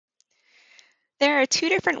There are two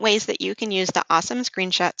different ways that you can use the Awesome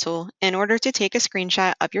Screenshot tool in order to take a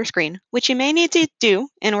screenshot of your screen, which you may need to do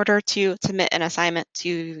in order to submit an assignment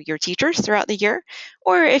to your teachers throughout the year,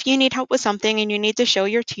 or if you need help with something and you need to show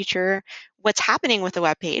your teacher what's happening with the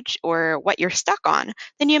web page or what you're stuck on,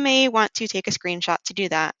 then you may want to take a screenshot to do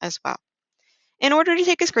that as well. In order to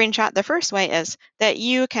take a screenshot, the first way is that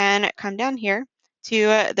you can come down here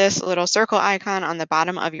to this little circle icon on the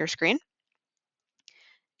bottom of your screen,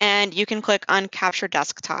 and you can click on Capture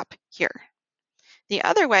Desktop here. The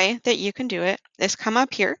other way that you can do it is come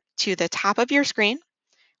up here to the top of your screen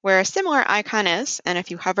where a similar icon is, and if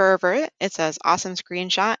you hover over it, it says Awesome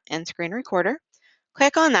Screenshot and Screen Recorder.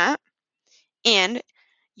 Click on that, and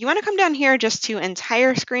you want to come down here just to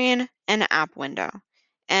Entire Screen and App Window.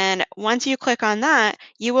 And once you click on that,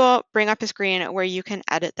 you will bring up a screen where you can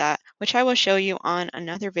edit that, which I will show you on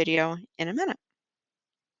another video in a minute.